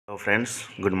तो friends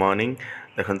good morning.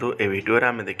 देखो ए video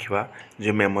आम देखा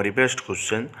जो मेमोरी बेस्ड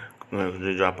क्वेश्चन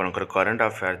जो आपंकर करंट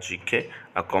अफेयर जीके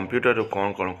आ कंप्यूटर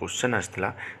कौन कौन क्वेश्चन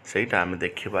आसाला सहीटा आम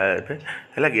देखा है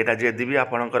यहाँ जदि भी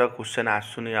आपंकर क्वेश्चन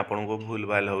आसुनी आपन को भूल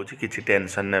भाल हो किसी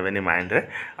टेंशन नेबेनि माइंड रे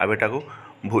अब एटा को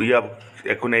भूया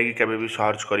एक नहीं भी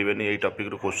सर्च करेंगे यही टॉपिक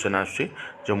रू क्वेश्चन आसुची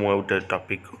जो मुझे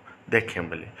टॉपिक को देखें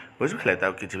बोली बुझे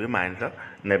तो किसी भी माइंड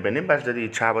नेबेनि बास जब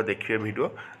इच्छा हे देखिए वीडियो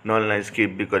ना ना स्किप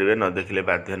भी करेंगे न देखिले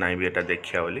बाध्य ना भी यहाँ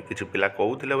देखा बोली किसी पिला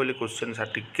कहते बोली क्वेश्चन सा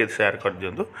टिके सेयार कर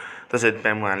दिंतु तो से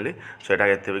आनली सेटा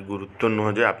एत भी गुरुत्व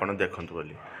नुह जे आप देखूँ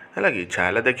बोली है कि इच्छा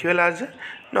है देखिए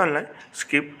लास्ट ना ना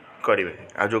स्किप करेंगे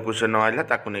आ जो क्वेश्चन न आइला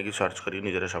ताकू नहीं सर्च कर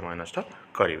निजर समय नष्ट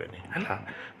करेंगे है।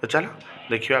 तो चलो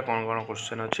देखिए कौन कौन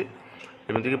क्वेश्चन अच्छी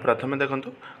जमीक प्रथम देखो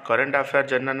करेन्ट अफेयर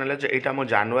जनरल नॉलेज यहाँ मो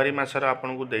जनवरी मसर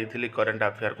आपको देती करेन्ट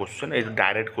अफेयर क्वेश्चन ये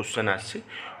डायरेक्ट क्वेश्चन आसी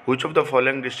which of the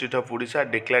following district of Odisha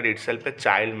declared itself a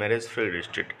child marriage free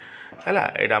district है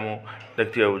यहाँ मुझे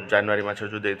देखिए जनवरी मस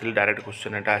जो देती डायरेक्ट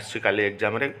क्वेश्चन यहाँ आसी काली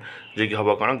एग्जाम जी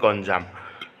हम कौन गंजाम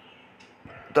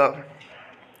तो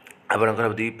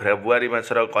आपंकर फेब्रुआरी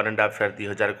मसर करेन्ट अफेयर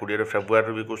 2020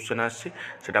 फेब्रुआरी भी क्वेश्चन आसी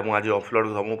मुझे आज अपलोड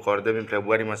तुमको करदेवी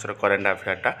फेब्रुआरी मसर करेन्ट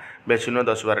अफेयरटा बेसी नुह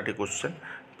 10-12 क्वेश्चन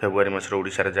फेब्रुआरी मसर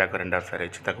ओडिशा जहाँ करेन्ट अफेयर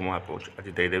है मुझे आज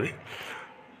देदेवी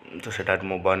तो सेटा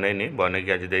मुझे बनईनी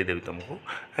बनईकी आज देदेवी तुमको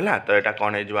है। तो यहाँ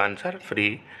कौन हो answer free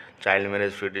child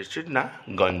marriage free district ना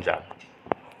गंजाम।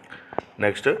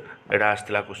 नेक्स्ट यहाँ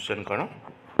आसला क्वेश्चन कौन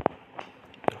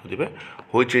देखिए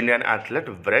which Indian athlete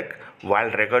break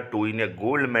world record to win A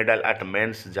gold medal at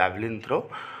mains javelin throw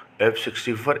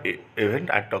F64 event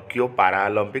at Tokyo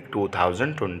Paralympic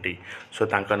 2020 सो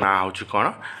तांका ना हूँ कौन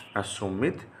ना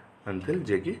सुमित अंतिल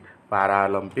जे कि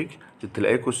पैरालंपिक जीतले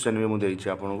ए क्वेश्चन भी मुझे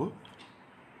आपको।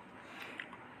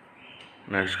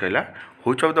 नेक्स्ट कहला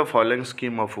which of the following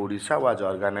scheme of Odisha was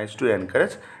organised to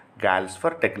encourage girls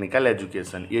for technical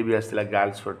education ये भी आसला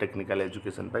गर्ल्स फॉर टेक्निकल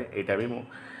एजुकेशन यहाँ भी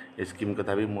मुझे स्कीम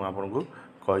कथा भी मुझे आपको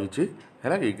कही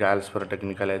है कि गर्ल्स फॉर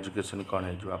टेक्निकल एजुकेशन कौन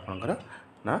हो आपंकर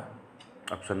ना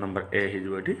ऑप्शन नंबर ए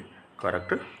हो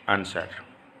करेक्ट आंसर।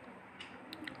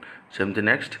 सेमती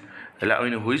नेक्स्ट है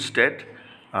in which state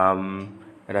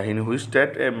in which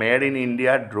state A made in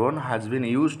India drone has been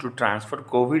used to transfer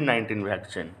covid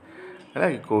 vaccine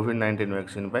है कि कोविड-19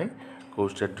 वैक्सीन कौ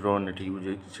स्टेट ड्रोन ये यूज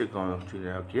हो कौन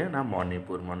किए ना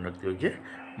मणिपुर मन रखिए किए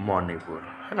मणिपुर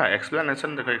है।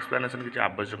 एक्सप्लेनेशन देखो एक्सप्लेनेशन किसी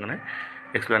आवश्यक ना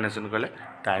एक्सप्लेनेशन कले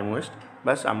टाइम वेस्ट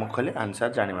बस आमको खाली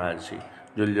आंसर जानवा अच्छी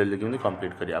जल्दी जल्दी केमी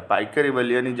कंप्लीट करिया Paika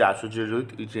rebellion is associated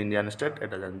with each Indian state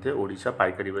एटा जानते ओडिशा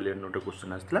पाइका रिबेलियन गोटे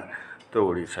क्वेश्चन आसला तो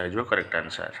Odisha is correct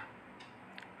answer.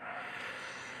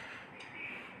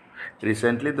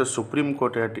 Recently the supreme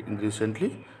court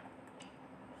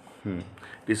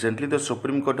recently the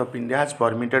Supreme Court of India has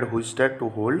permitted which state to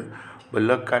hold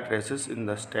bullock cart races in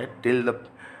the state till the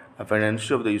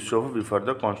pendency of the issue of before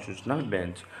the constitutional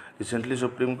bench। recently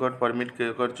Supreme Court permit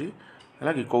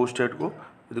है कि कौ state को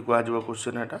यदि कह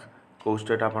question यहाँ कौ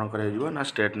state आपंकर ना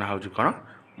स्टेट ना हूँ कौन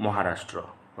महाराष्ट्र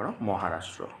कौन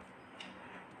महाराष्ट्र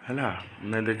है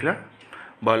नहीं देखला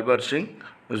बलबर Singh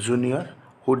junior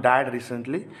who died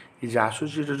recently is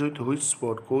associated with which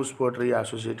sport कौ स्पोर्ट रे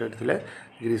एसोसिएटेड थे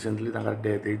रिसेंटली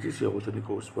डेथ होती सी होती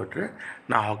कौ स्पोर्ट रे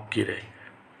ना हॉकी रे।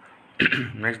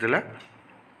 नेक्स्ट है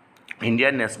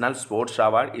India national sports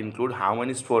award include how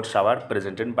many sports award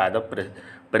presented by the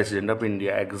president of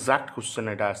India exact question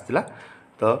यहाँ आसला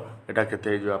तो यहाँ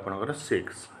केते आपंकर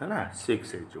 6 है ना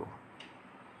 6 हो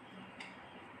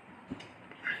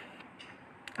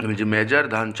मेजर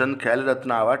ध्यानचंद खेल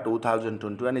रत्न award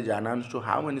 2021 is announced to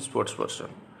how many sports person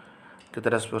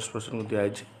केतटा sports person को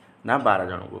दिखाई ना 12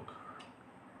 जन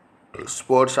को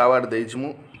sports award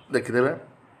देमु देखीदे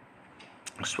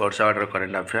sports award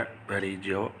current affair very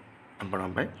easy हो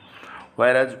आपण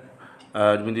व्हेयर एज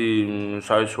जमी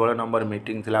 116 नंबर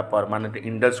मीटिंग थिला permanent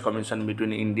Indus commission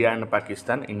between India and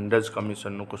Pakistan Indus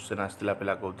commission नु क्वेश्चन आसला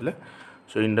पिला कहते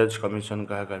सो इंडस कमिशन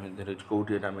क्या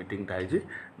कौटी यहाँ मीटिंग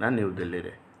ना न्यू दिल्ली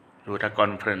रे जोटा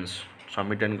कॉन्फ्रेंस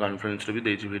समिट एंड कॉन्फ्रेंस भी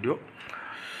देती video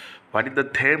what is the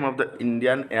theme of the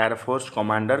Indian air force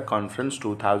commander conference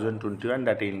 2021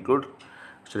 that include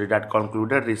sorry that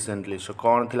concluded recently so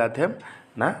कौन थिला थीम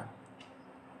ना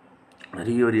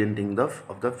रीओरिएंटिंग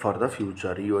for the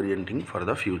future रीओरिएंटिंग for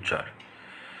the future.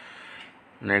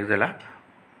 Next है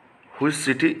which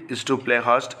city is to play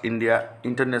host India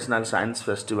international science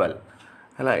festival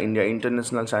है India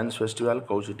international science festival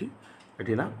कौ city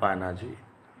ये ना Panaji.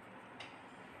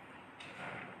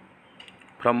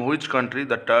 From which country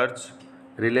the टर्च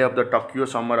relay of the Tokyo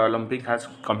summer Olympic has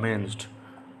commenced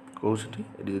कौ city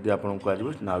यदि आपको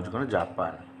कह ना कौन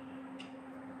Japan.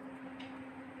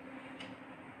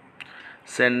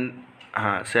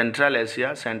 Central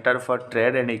Asia Center for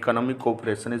Trade and Economic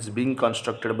Cooperation is being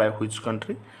constructed by which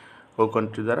country? वो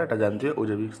कंट्री द्वारा एटा जानते हैं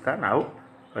उज्बेकिस्तान आउ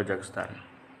Kazakhstan.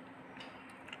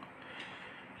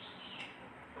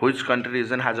 Which country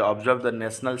region has observed the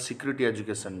National Security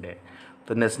Education Day?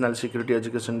 तो नेशनल सिक्योरिटी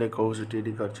एजुकेशन डे कौ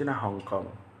city करछि ना Hong Kong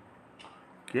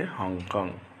के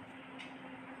Hong Kong.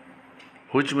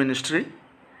 Which ministry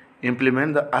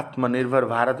implement the आत्मनिर्भर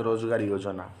भारत रोजगार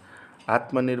योजना?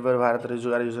 आत्मनिर्भर भारत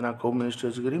रोजगार योजना कौ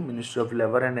मिनिस्ट्री करी? Ministry of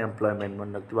labour and employment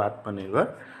मन रखती आत्मनिर्भर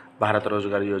भारत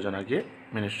रोजगार योजना के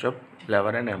ministry of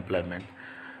labour and employment.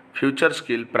 Future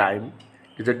skill prime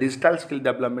is a digital skill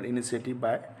development initiative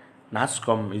by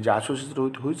NASSCOM is associated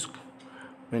with which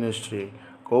ministry?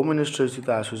 कौ मिनिस्ट्री सहित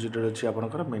एसोसिएटेड अछि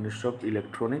आपनकर? Ministry of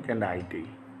electronic and IT.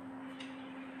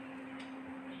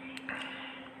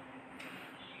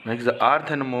 Next, the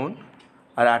earth and moon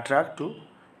are attract to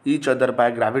each other by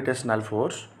gravitational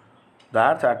force. The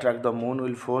earth attract the moon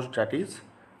will force that is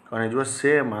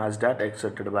same as that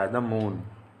exerted by the moon.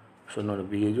 So no,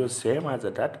 B is same as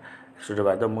that exerted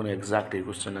by the moon. Exact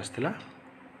question astila.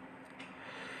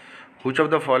 Which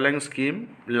of the following scheme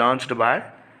launched by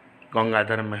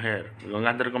Gangadhar Meher?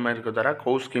 Gangadhar Meher के द्वारा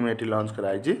कौ scheme eighty launch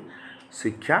कराई जी?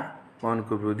 शिक्षा मन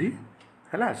को वृद्धि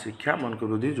है, शिक्षा मन को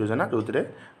वृद्धि योजना जो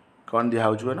कौन दिया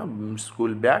ना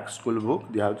स्कूल बैग स्कूल बुक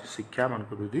दिया शिक्षा मन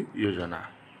को वृद्धि योजना.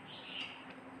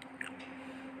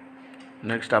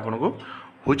 नेक्स्ट आपन को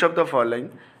which of the following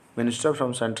minister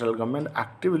from central government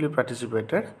actively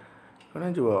participated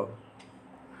कौन जो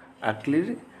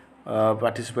actively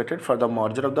participated for the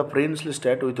merger of the princely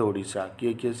state with Odisha?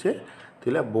 किए से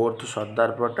थिले? बोथ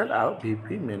सरदार पटेल आ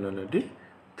वीपी मेनोनेटी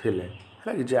थिले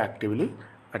है जे एक्टिवली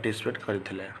पार्टिसिपेट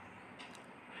करथिले.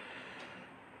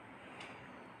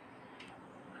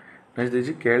 नेक्स्ट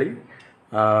देखिए केली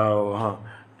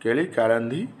केली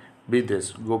कालंदी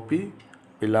विदेश गोपी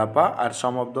पिलापा are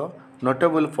some of the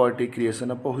notable poetry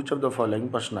creation of which of the following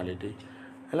personality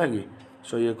है कि?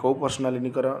 सो ये कौ पर्सनालिटी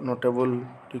कर नोटेबल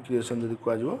क्रिएशन जब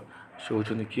कह से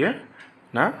होती किए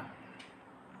ना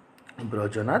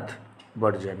Brajnath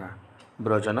बड़जेना.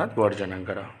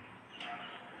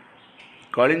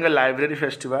 Kalinga library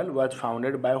festival was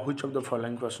founded by which of the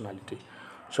following personality?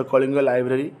 So Kalinga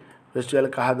library festival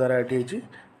क्या द्वारा ये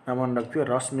मन रखिए?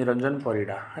 रश्मिरंजन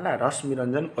परिड़ा है,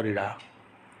 Rashmiranjan Parida.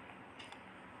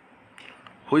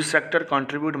 Which sector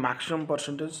contribute maximum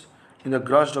percentage in the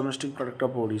gross domestic product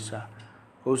of Odisha?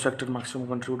 कौ सेक्टर मैक्सिमम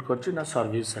कंट्रीब्यूट करछि ना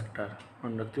सर्विस सेक्टर.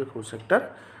 मन रखिए कौ सेक्टर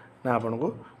ना आपन को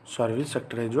सर्विस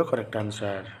सेक्टर हो correct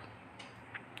answer.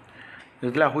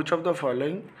 Which of the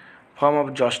following form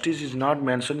of justice is not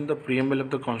mention in the preamble of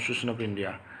the constitution of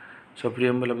India? So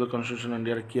preamble of the constitution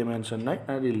India किए mention ना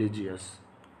religious.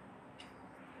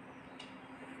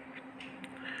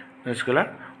 Next कला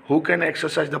who can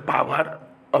exercise the power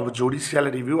of judicial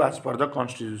review as per the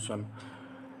constitution?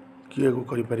 किए को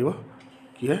करि परिबो?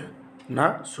 किए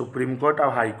ना supreme court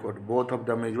और high court both of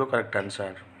them is correct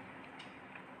answer.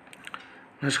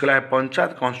 Next कला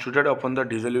panchayat constituted upon the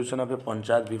dissolution of A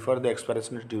panchayat before the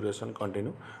expiration duration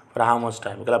continue for how much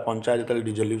time? कला पंचायत जो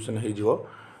dissolution हो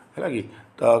है कि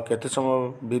तो केते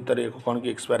समय भितर कौन कि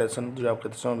एक्सपायरेशन जो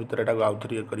केते समय भितर एटा आउ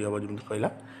थरी करहब जमी कहला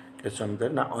केते समय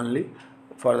भितर ना only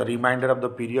for the remainder of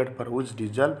the period for which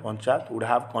dissolve panchayat would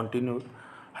have continued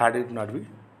had it not be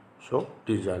so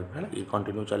dissolve है ये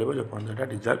कंटिन्यू चलो जो पंचायत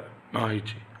डिसॉल्व न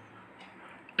होइछि.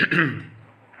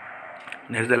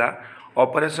 नेक्स्ट देला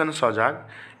operation सजाग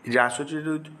is associated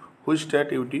with which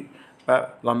state UT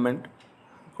government?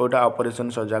 Kota operation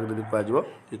सजाग जब कह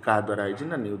क्या द्वारा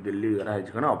ना न्यू दिल्ली द्वारा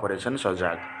कौन operation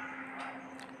सजाग.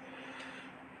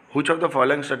 Which of the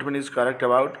following statement is correct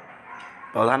about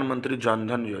प्रधानमंत्री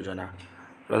जनधन योजना?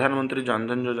 प्रधानमंत्री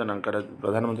जनधन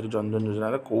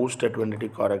योजना कौ स्टेटमेंट ये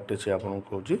करेक्ट है आपको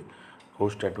कहूँ कौ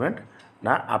स्टेटमेंट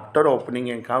ना after opening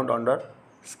account under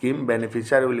scheme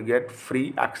beneficiary will get free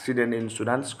accident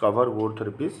insurance cover worth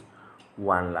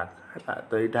 ₹1 lakh है.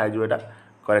 तो यहाँ है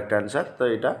करेक्ट आंसर. तो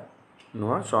यहाँ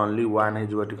नुह सो ओनली 1 है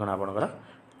कौन आपंकर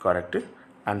करेक्ट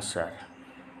आंसर.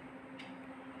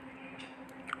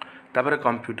 तापर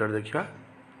कंप्यूटर देखा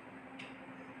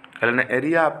कहना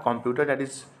area of computer that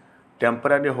is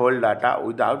temporary hold data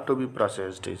without to be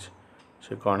processed is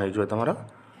से कौन हो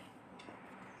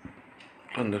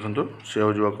तुम देखो से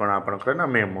हो कौन आपंकर ना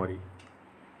memory.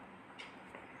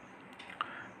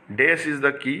 Dash is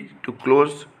the key to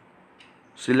close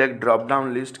select drop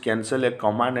down list cancel A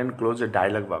command and close A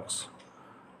dialogue box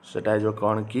सेटा जो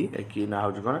कौन की ना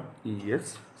हो कौन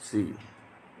ESC.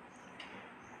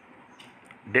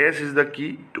 Dash is the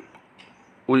key to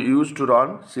we use to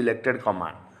run selected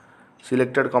command.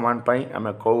 Selected command पाई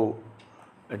आम कौ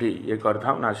ये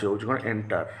करता ना सी हूँ कौन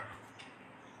enter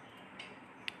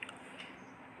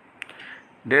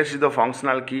dash is the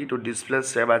functional की to display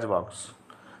save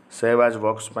as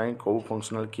box पाई कौ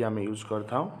फंक्शनल की आम यूज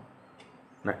करता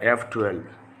ना F12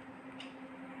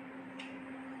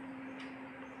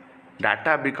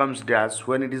 data becomes dash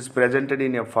when it is presented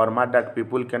in a format that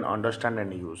people can understand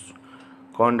and use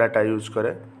कौन डाटा यूज करे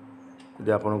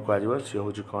यदि आपको कह सी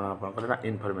हूँ कौन आप ना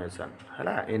इनफॉरमेशन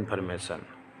है इनफॉरमेशन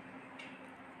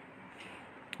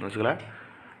बुझला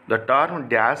the term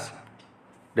dash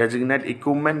designate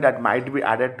equipment that might be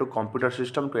added to computer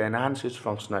system to enhance its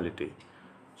functionality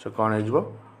so कौन है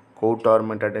को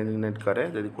टर्म एटा डेजिग्नेट करे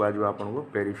यदि कह आपको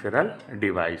peripheral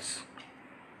device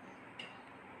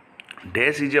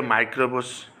dash is a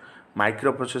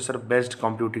microprocessor based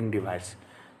computing device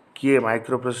किए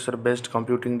माइक्रोप्रोसेसर बेस्ड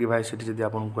कंप्यूटिंग डिवाइस यदि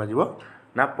आपको कह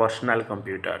ना personal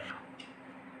computer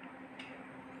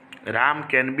RAM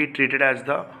can be treated as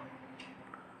the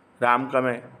RAM को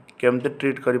आम केमती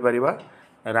ट्रीट करिपरिबा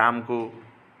RAM को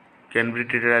can be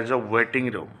treated as a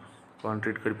waiting room कौन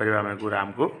ट्रीट करिपरिबा आम को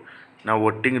RAM को ना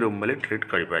वेटिंग रूम बोली ट्रीट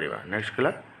करिपरिबा नेक्स्ट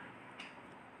कला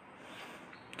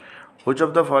Which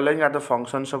of the following are the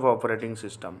functions of operating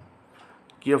system?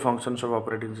 Key functions of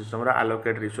operating system are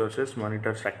allocate resources,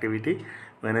 monitors activity,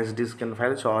 manage disk and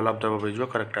files. So all of the above is the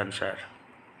correct answer.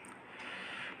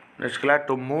 Next class,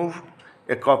 to move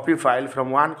a copy file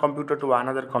from one computer to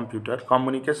another computer,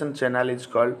 communication channel is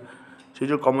called. See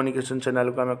जो communication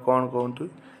channel को हमें कौन कहते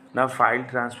ना file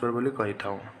transfer बोली कही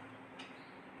था.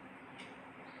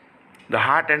 The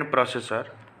heart and processor,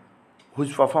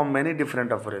 which perform many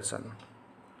different operations.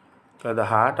 तो the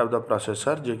heart of the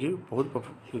processor जो कि बहुत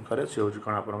करे से हूँ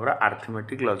कौन आप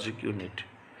arithmetic logic unit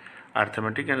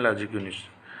arithmetic and logic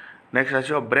unit next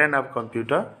us brain of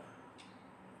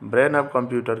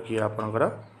computer किए आपणकर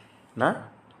ना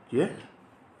किए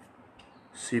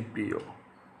सीपीओ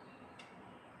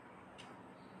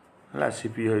है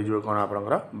सीपीओ हो कौन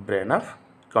आपणकर brain of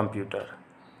computer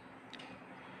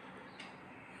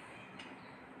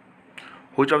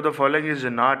which of the following is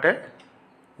not a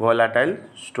volatile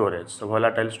storage so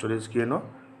volatile storage किए नो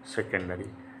सेकेंडरी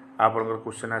आप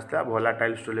क्वेश्चन आसता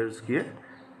volatile storage किए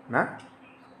ना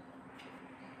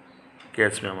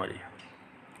cache memory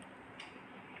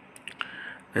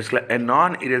a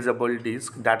non erasable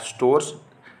disk that stores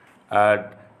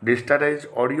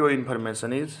digitized audio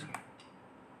information is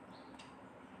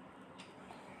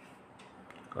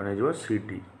कौन है जो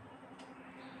CD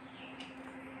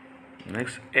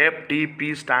next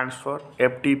FTP stands for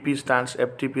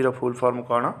FTP row full form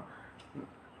कौन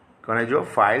है जो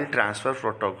file transfer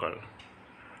protocol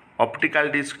optical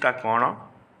disc टा कौन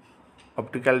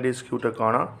ऑप्टिकल डिस्क क्यूटा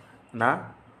कौन ना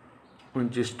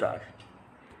register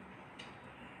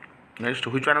next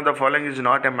which one of the following is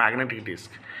not a magnetic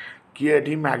disk किए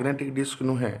एठी मैग्नेटिक डिस्क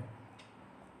नुहे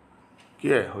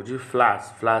किए हो जी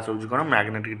फ्लैश हो जी कौन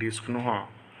मैग्नेटिक डिस्क नुह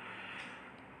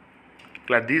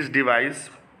this device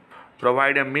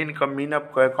provide a mean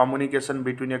of communication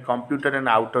between a computer and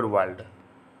outer world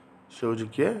so जो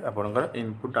किए आपनकर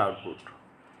input output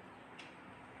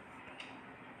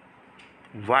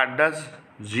what does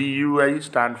GUI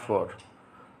stand for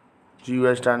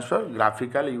GUI stands for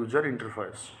graphical user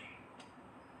interface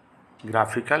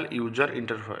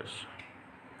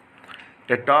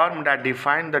a term that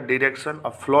define the direction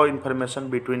of flow information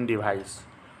between device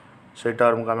से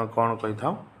term का मैं कौन कही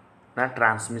था ना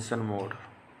transmission mode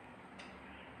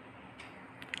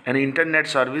an internet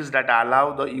service that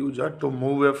allow the user to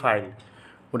move a file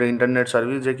गोटे internet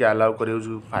service जे कि allow करे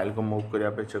फाइल को मूव करने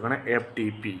पे कौन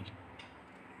FTP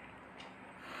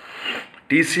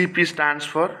TCP stands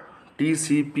for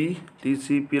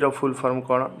TCP row full form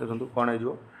कौन देखो कौन है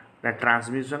जो ना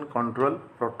ट्रांसमिशन कंट्रोल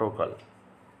प्रोटोकॉल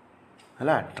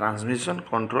है transmission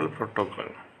control protocol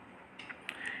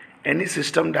any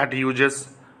system that uses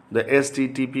the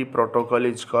HTTP protocol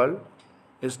is called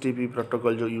HTTP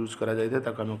protocol जो यूज करा जाए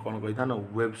थे हमें कौन कही था ना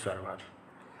web server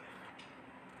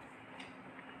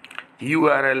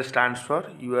URL stands for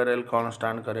URL कौन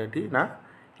स्टैंड करे थी ना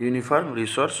uniform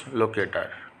resource locator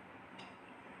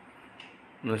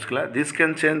this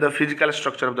can change the physical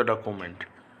structure of the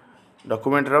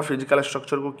document row physical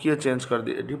structure को किए चेंज कर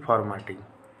दी formatting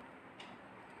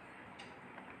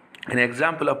an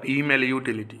example of email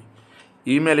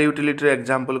utility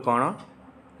example कौन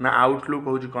ना आउटलुक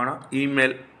हो कौन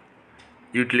email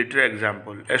utility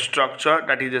example A structure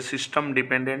that is a system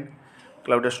dependent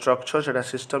cloud structure से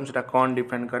system से कौन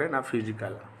डिपेंड करे ना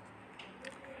physical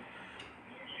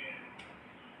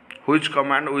which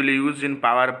command will use in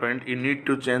power point you need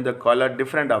to change the colour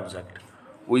different object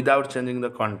without changing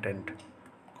the content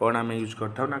कौन आम use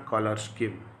करता ना colour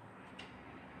scheme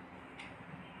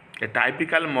ए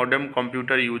typical modern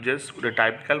computer uses गोटे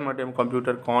टाइपिकल मॉडर्न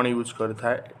कंप्यूटर कौन use करता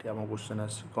है ये आम क्वेश्चन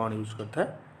आस कौन यूज करता है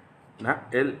ना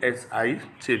LSI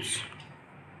चिप्स।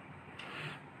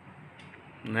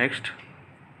 नेक्स्ट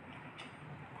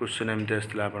क्वेश्चन एमती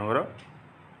आसला आपनकर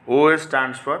OS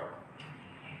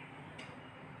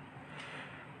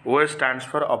stands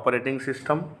for operating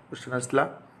system question आसला।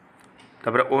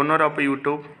 तापर ओनर ऑफ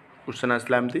यूट्यूब क्वेश्चन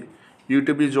आसला एमती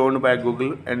YouTube is owned by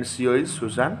Google and CEO is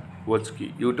Susan वोचकी।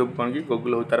 YouTube कौन कि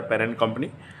गूगल हो तार पेरेंट कंपनी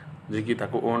जी कि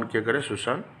ताको ओन किए करे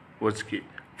सुसान वोचकी।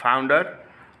 फाउंडर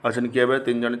अच्छा किए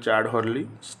 3 जन चार्ड हॉर्ली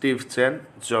स्टीव चेन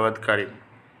जगत करीम।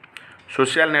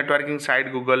 सोशल नेटवर्किंग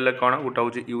साइट गूगल कौन गोटे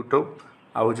हूँ यूट्यूब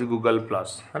आउ गूगल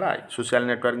प्लस है social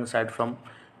networking site from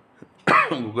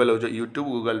Google हो YouTube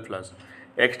Google plus.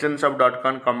 Expanse of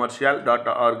 .com commercial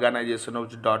 .organisation हूँ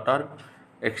 .org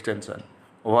extension.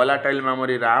 Volatile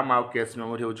memory Ram आउ कैश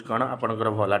मेमोरी हूँ कौन आपंकर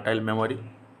वोलाटाइल मेमोरी।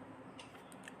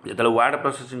 जो वर्ड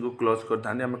प्रोसेसिंग को क्लोज करता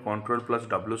आम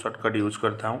Ctrl+W शॉर्टकट यूज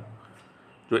करता हूँ।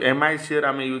 जो MIC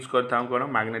आम यूज करता हूँ कौन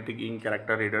मैग्नेटिक इंक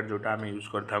कैरेक्टर रीडर जोटा आम यूज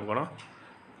करता हूँ कौन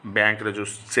बैंक रे जो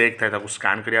चेक था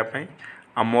स्कान करने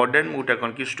आ मॉडर्न गोटे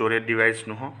कौन कि स्टोरेज डिवाइस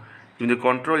नुह जमी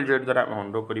Ctrl+Z द्वारा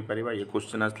अंडो कर ये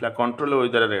क्वेश्चन आसला Ctrl+O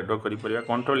द्वारा रेडो कर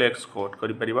Ctrl+X कोड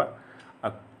कर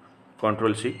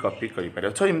Ctrl+C कॉपी कर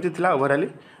सो एमती था ओवरऑल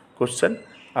क्वेश्चन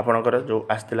आपणकर जो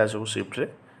आसला सब शिफ्ट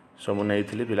सब नहीं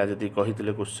पिला जी कही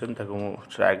क्वेश्चन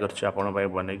ट्राए कर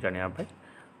बन आने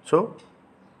so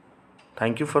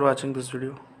thank you for watching this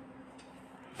video.